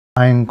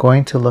I'm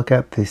going to look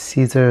at the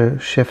Caesar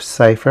shift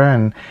cipher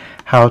and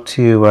how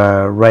to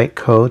write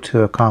code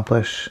to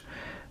accomplish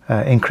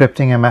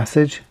encrypting a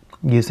message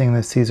using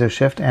the Caesar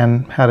shift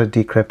and how to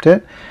decrypt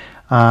it.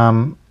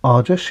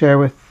 I'll just share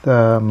with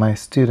my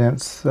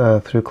students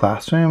through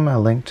Classroom a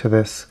link to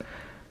this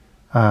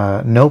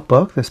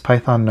notebook, this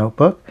Python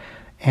notebook,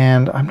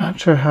 and I'm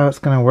not sure how it's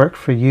going to work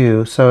for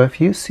you. So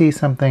if you see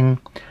something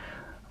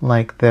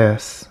like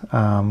this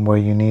where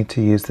you need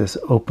to use this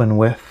open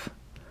with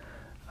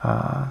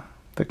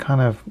that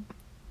kind of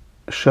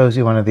shows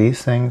you one of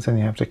these things, and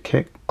you have to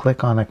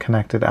click on a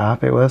connected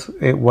app. It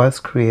was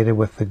created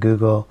with the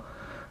Google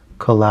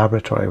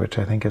Collaboratory, which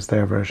I think is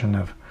their version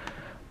of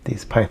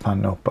these Python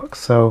notebooks.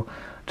 So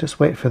just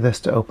wait for this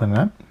to open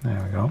up.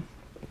 There we go.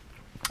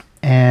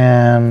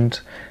 And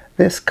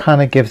this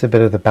kind of gives a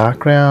bit of the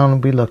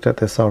background. We looked at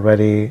this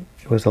already.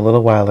 It was a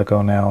little while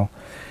ago now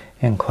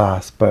in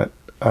class, but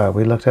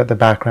we looked at the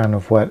background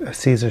of what a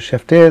Caesar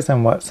shift is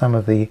and what some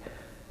of the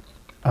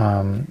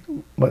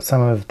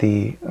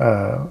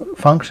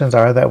functions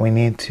are that we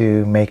need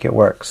to make it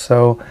work.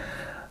 So,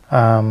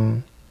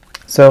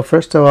 so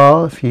first of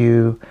all, if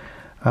you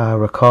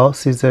recall,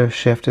 Caesar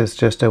shift is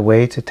just a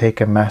way to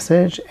take a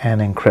message and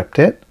encrypt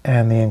it,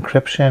 and the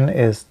encryption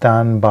is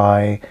done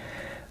by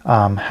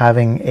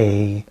having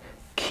a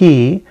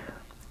key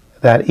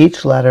that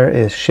each letter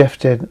is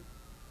shifted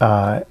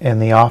in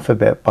the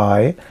alphabet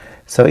by,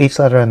 so each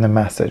letter in the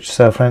message.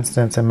 So for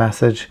instance, a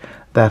message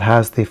that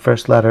has the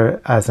first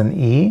letter as an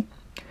E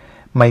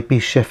might be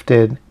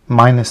shifted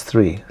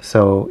 -3.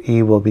 So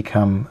E will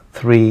become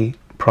 3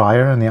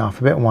 prior in the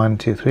alphabet, 1,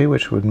 2, 3,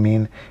 which would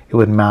mean it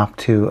would map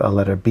to a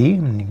letter B.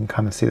 And you can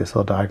kind of see this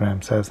little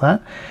diagram says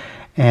that.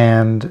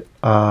 And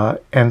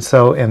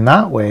so in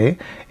that way,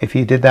 if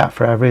you did that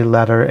for every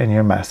letter in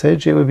your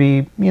message, it would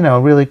be,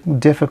 really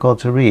difficult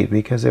to read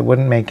because it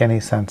wouldn't make any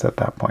sense at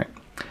that point.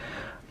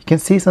 You can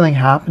see something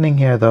happening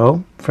here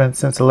though. For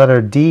instance, the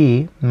letter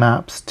D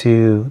maps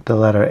to the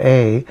letter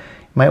A. You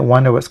might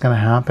wonder what's going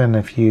to happen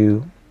if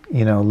you,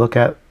 look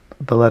at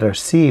the letter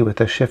C with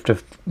a shift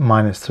of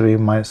 -3,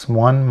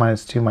 -1,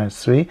 -2,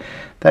 -3.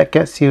 That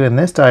gets you, in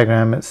this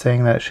diagram, it's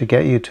saying that it should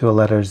get you to a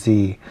letter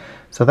Z.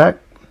 So that,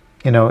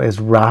 is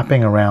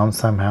wrapping around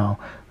somehow.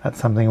 That's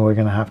something we're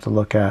going to have to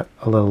look at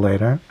a little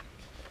later.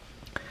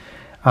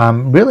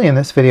 Really in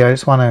this video, I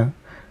just want to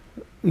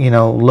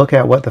look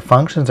at what the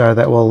functions are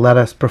that will let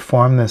us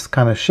perform this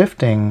kind of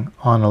shifting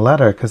on a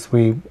letter, because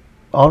we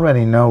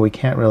already know we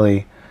can't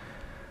really,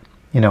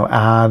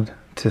 add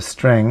to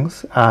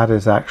strings. Add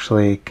is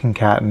actually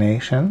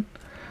concatenation.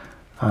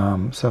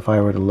 So if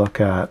I were to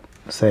look at,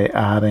 say,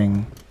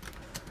 adding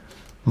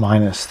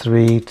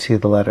 -3 to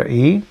the letter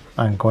E,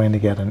 I'm going to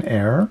get an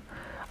error.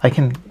 I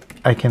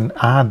can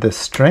add the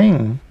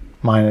string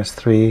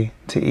 -3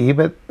 to E,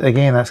 but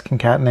again, that's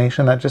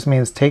concatenation. That just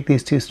means take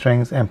these two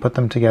strings and put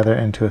them together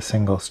into a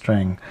single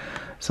string.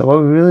 So what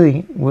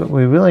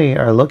we really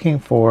are looking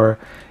for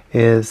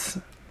is,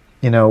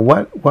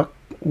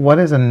 what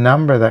is a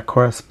number that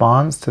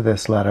corresponds to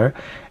this letter,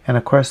 and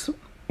of course,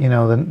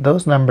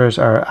 those numbers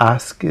are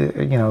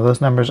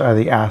those numbers are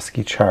the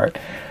ASCII chart.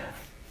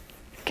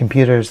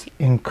 Computers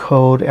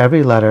encode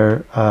every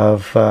letter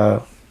of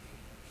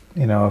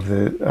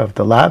of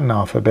the Latin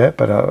alphabet,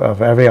 but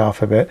of every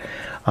alphabet,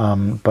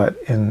 but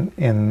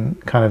in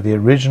kind of the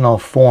original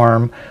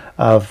form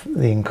of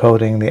the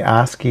encoding, the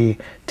ASCII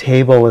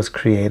table was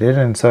created,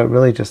 and so it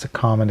really just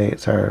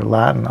accommodates our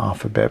Latin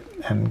alphabet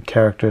and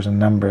characters and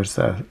numbers,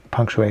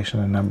 punctuation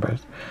and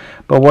numbers.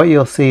 But what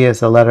you'll see is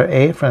the letter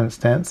A, for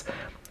instance,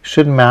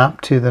 should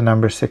map to the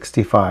number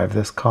 65.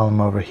 This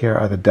column over here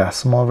are the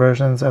decimal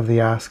versions of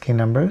the ASCII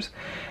numbers.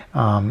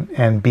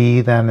 And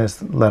B then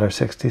is letter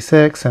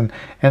 66, and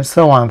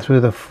so on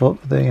through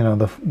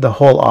the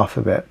whole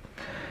alphabet.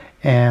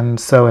 And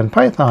so in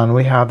Python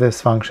we have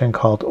this function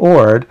called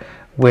ORD,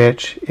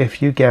 which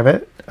if you give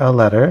it a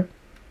letter,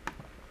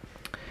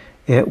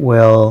 it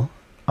will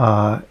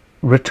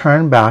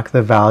return back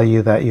the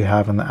value that you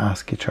have in the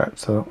ASCII chart.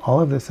 So all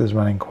of this is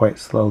running quite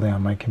slowly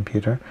on my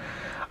computer.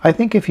 I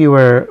think if you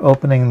were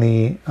opening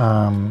the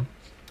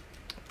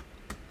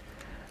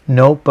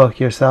notebook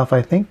yourself,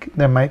 I think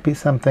there might be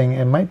something,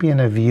 it might be in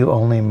a view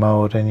only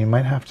mode, and you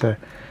might have to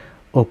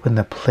open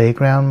the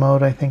playground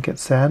mode, I think it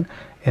said,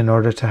 in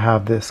order to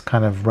have this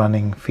kind of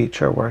running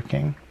feature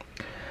working.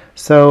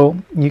 So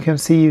you can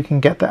see you can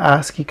get the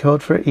ASCII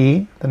code for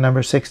E, the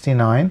number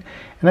 69,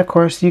 and of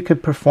course you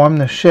could perform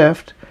the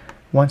shift.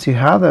 Once you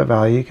have that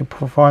value, you can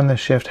perform the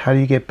shift. How do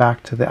you get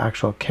back to the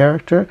actual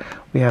character?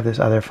 We have this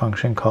other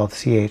function called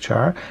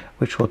CHR,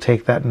 which will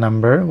take that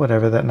number,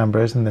 whatever that number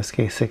is, in this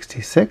case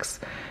 66,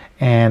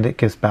 and it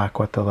gives back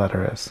what the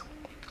letter is.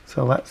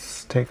 So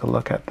let's take a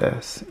look at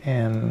this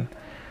in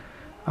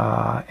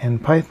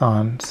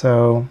Python.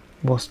 So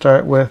we'll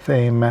start with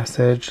a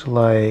message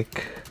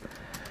like,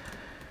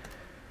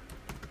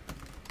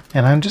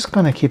 and I'm just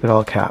going to keep it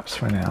all caps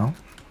for now.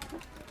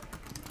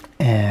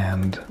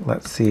 And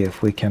let's see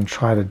if we can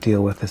try to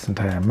deal with this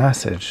entire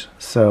message.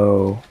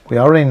 So we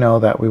already know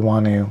that we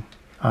want to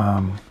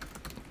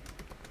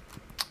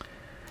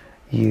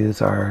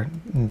use our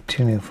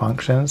two new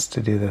functions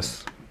to do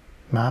this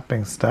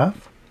mapping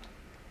stuff.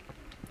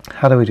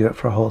 How do we do it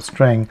for a whole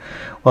string?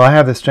 Well, I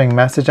have the string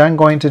message. I'm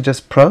going to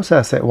just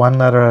process it one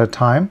letter at a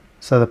time.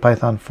 So the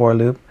Python for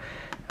loop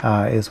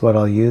is what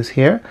I'll use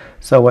here.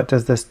 So what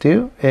does this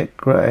do? It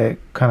kind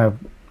of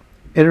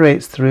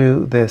iterates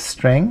through this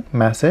string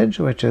message,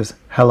 which is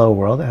hello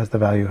world. It has the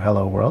value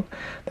hello world.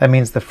 That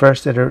means the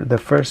first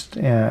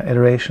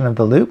iteration of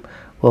the loop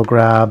will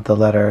grab the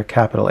letter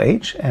capital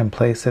H and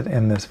place it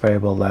in this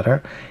variable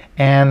letter,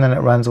 and then it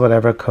runs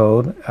whatever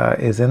code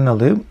is in the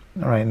loop.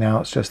 Right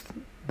now it's just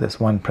this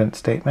one print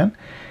statement,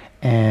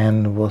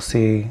 and we'll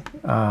see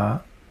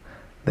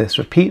this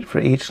repeat for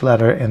each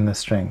letter in the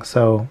string.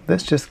 So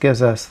this just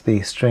gives us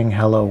the string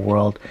hello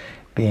world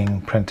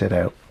being printed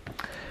out.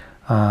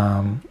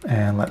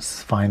 And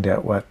let's find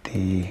out what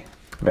the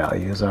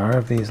values are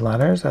of these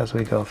letters as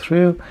we go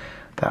through.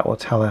 That will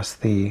tell us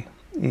the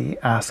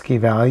ASCII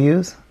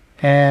values,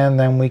 and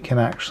then we can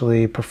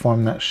actually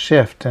perform that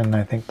shift, and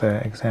I think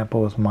the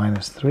example was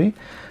 -3.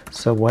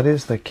 So what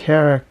is the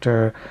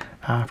character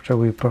after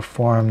we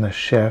perform the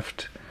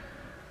shift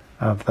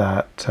of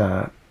that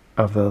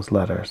of those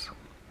letters?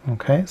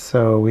 Okay,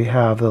 so we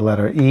have the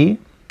letter E,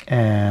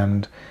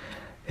 and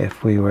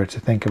if we were to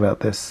think about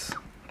this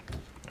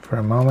for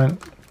a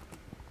moment,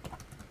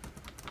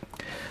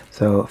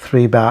 so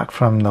 3 back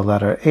from the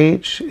letter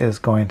H is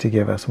going to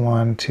give us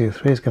 1, 2,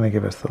 3 is going to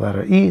give us the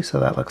letter E, so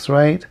that looks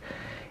right.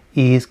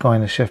 E is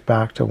going to shift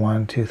back to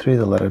 1, 2, 3,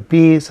 the letter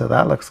B, so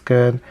that looks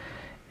good.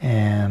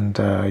 And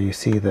you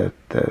see the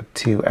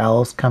two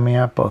L's coming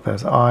up, both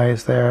as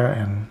I's there,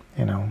 and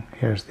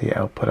here's the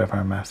output of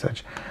our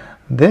message.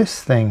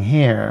 This thing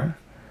here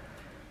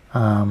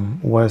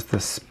was the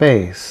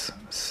space.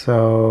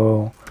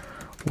 So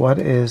what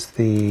is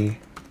the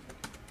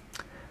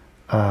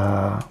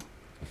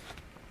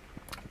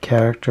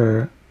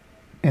character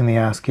in the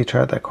ASCII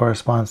chart that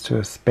corresponds to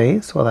a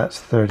space? Well, that's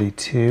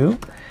 32.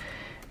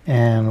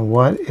 And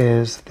what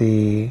is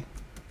the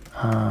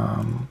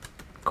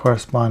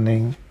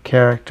corresponding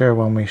character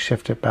when we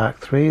shift it back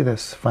 3,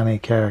 this funny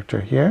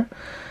character here?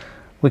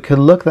 We could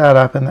look that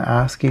up in the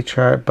ASCII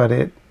chart, but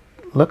it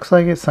looks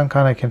like it's some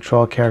kind of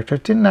control character.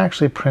 It didn't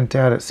actually print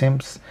out. It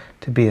seems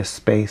to be a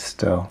space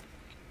still.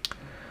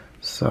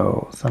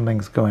 So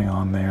something's going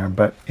on there.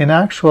 But in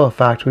actual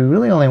fact, we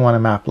really only want to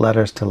map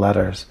letters to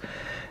letters.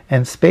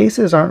 And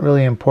spaces aren't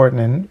really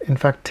important. And in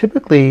fact,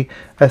 typically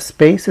a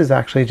space is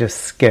actually just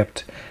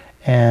skipped.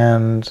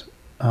 And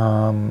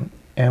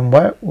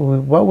what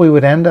we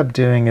would end up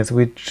doing is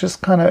we'd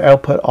just kind of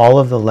output all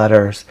of the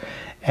letters.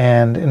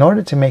 And in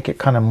order to make it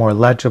kind of more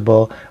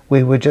legible,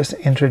 we would just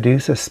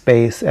introduce a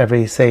space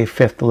every, say,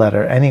 5th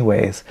letter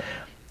anyways,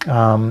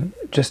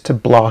 just to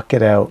block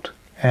it out.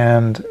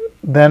 And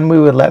then we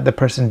would let the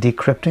person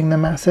decrypting the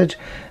message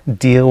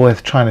deal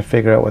with trying to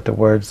figure out what the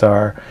words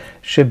are.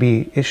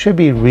 It should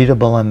be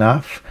readable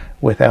enough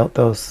without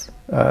those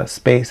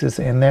spaces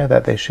in there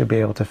that they should be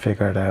able to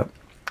figure it out.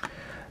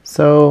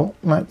 So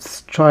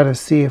let's try to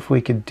see if we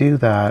could do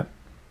that.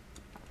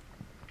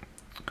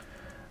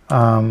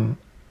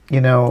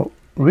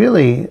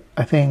 Really,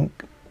 I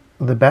think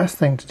the best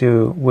thing to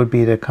do would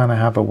be to kind of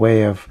have a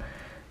way of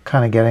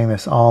kind of getting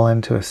this all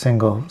into a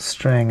single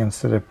string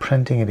instead of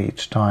printing it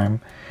each time.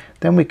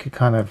 Then we could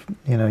kind of,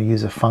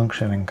 use a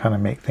function and kind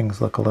of make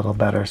things look a little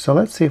better. So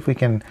let's see if we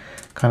can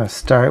kind of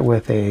start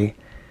with a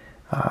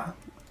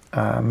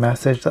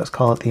message. Let's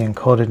call it the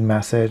encoded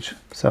message.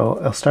 So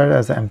it'll start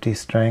as an empty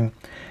string.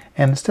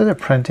 And instead of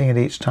printing it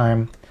each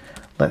time,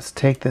 let's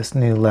take this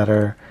new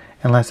letter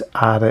and let's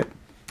add it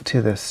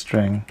to this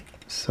string.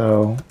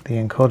 So the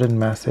encoded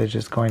message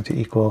is going to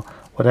equal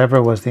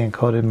whatever was the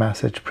encoded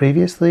message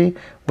previously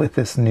with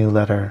this new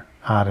letter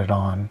added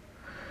on.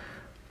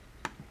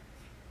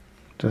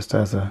 Just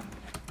as a,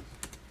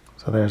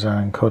 so there's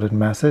our encoded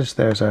message,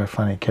 there's our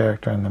funny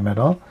character in the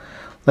middle.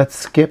 Let's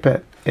skip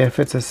it. If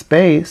it's a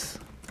space,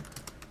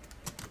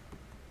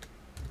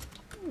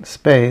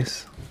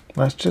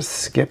 let's just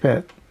skip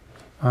it.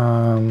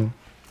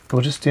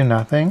 We'll just do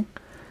nothing,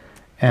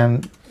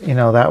 and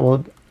that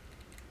will,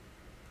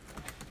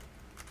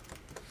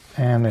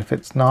 and if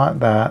it's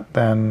not that,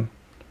 then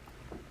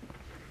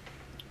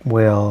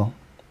we'll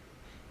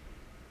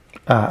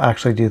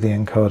actually do the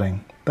encoding.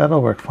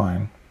 That'll work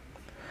fine.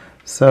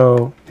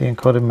 So the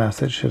encoded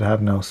message should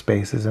have no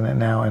spaces in it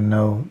now, and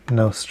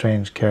no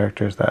strange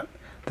characters that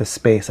the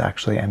space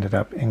actually ended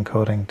up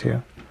encoding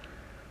to.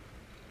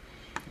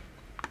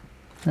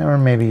 Or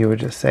maybe you would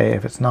just say,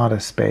 if it's not a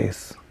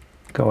space,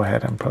 go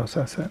ahead and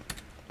process it.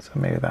 So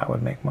maybe that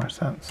would make more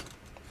sense.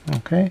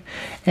 Okay,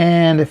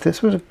 and if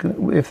this were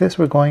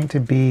going to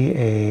be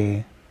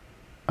a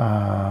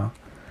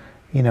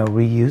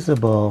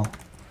reusable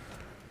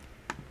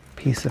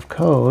piece of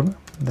code,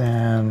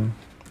 then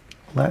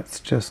let's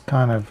just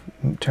kind of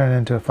turn it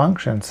into a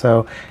function.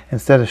 So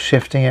instead of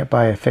shifting it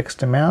by a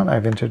fixed amount,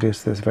 I've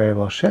introduced this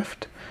variable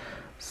shift.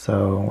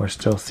 So we're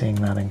still seeing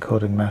that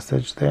encoded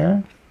message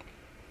there.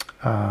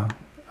 I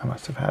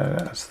must have had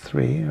it as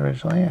 3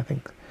 originally. I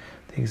think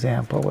the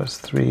example was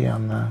 3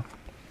 on the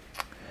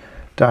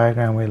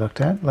diagram we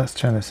looked at, let's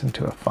turn this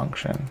into a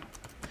function.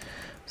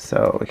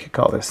 So we could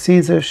call this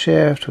Caesar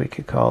shift, we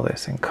could call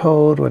this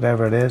encode,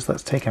 whatever it is.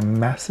 Let's take a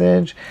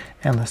message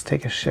and let's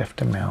take a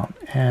shift amount.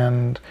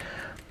 And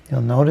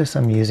you'll notice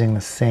I'm using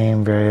the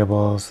same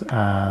variables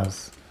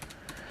as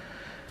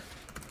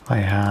I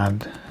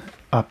had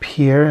up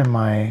here in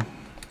my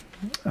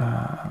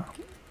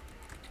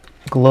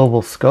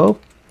global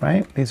scope,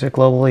 right? These are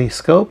globally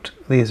scoped.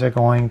 These are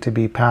going to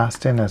be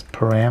passed in as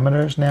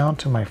parameters now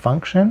to my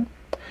function.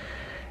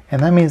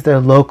 And that means they're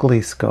locally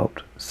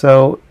scoped.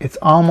 So it's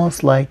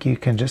almost like you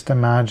can just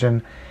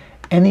imagine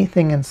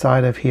anything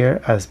inside of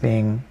here as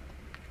being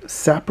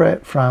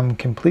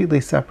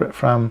completely separate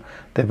from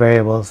the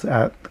variables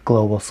at the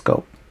global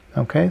scope.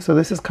 Okay, so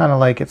this is kind of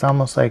like, it's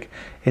almost like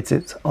it's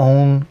its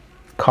own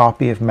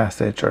copy of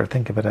message, or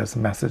think of it as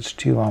message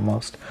 2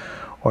 almost,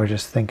 or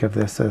just think of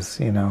this as,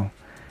 you know,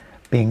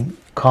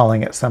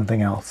 calling it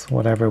something else,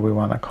 whatever we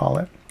want to call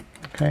it.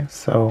 Okay,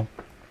 so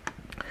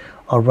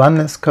I'll run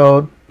this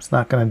code. It's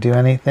not going to do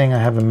anything. I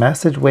have a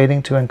message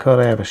waiting to encode.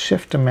 I have a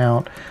shift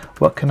amount.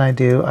 What can I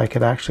do? I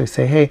could actually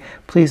say, hey,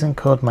 please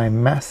encode my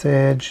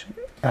message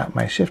at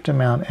my shift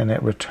amount, and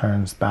it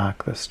returns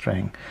back the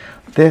string.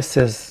 This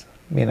is,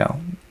 you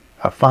know,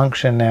 a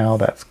function now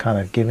that's kind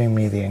of giving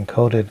me the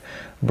encoded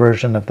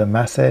version of the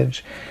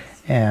message,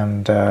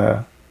 and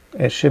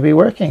it should be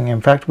working.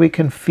 In fact, we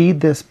can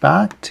feed this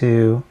back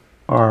to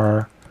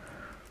our,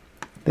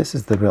 this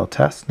is the real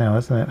test now,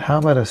 isn't it? How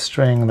about a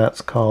string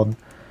that's called,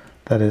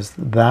 that is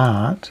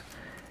that,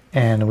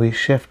 and we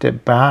shift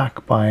it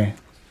back by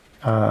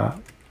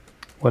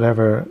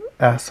whatever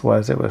s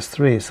was, it was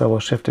 3, so we'll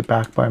shift it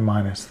back by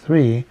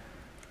 -3.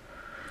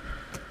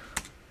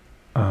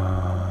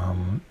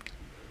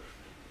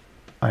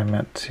 I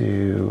meant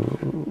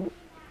to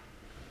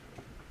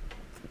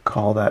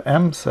call that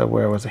m, so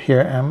where was it? Here,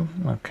 m.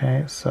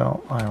 Okay,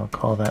 so I will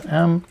call that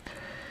m,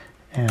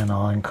 and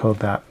I'll encode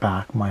that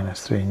back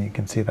 -3, and you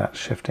can see that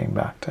shifting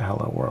back to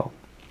hello world.